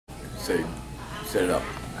say set it up?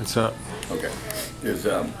 What's up? Okay. There's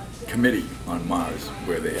a committee on Mars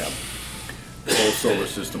where they have the whole solar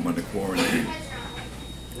system under quarantine.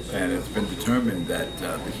 And it's been determined that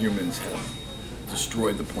the humans have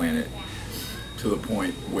destroyed the planet to the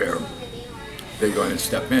point where they're going to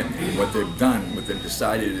step in. And what they've done, what they've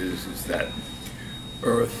decided is that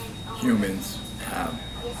Earth humans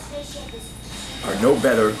are no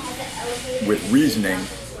better with reasoning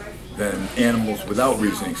than animals without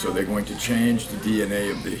reasoning. So they're going to change the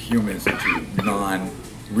DNA of the humans into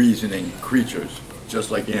non-reasoning creatures, just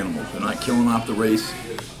like animals. They're not killing off the race,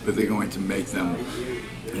 but they're going to make them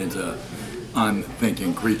into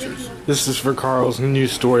unthinking creatures. This is for Carl's new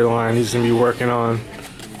storyline he's going to be working on.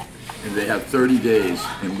 And they have 30 days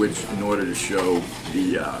in order to show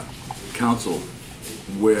the council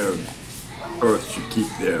where Earth should keep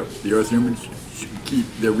the Earth humans should keep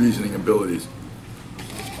their reasoning abilities.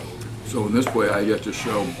 So in this way I get to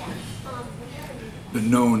show the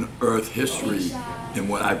known Earth history and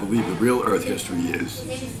what I believe the real Earth history is.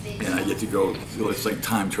 And I get to go, it's like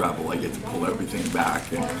time travel, I get to pull everything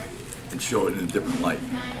back and show it in a different light.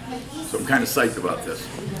 So I'm kind of psyched about this.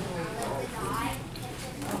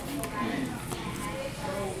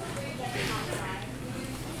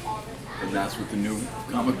 And that's what the new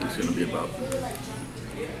comic is going to be about.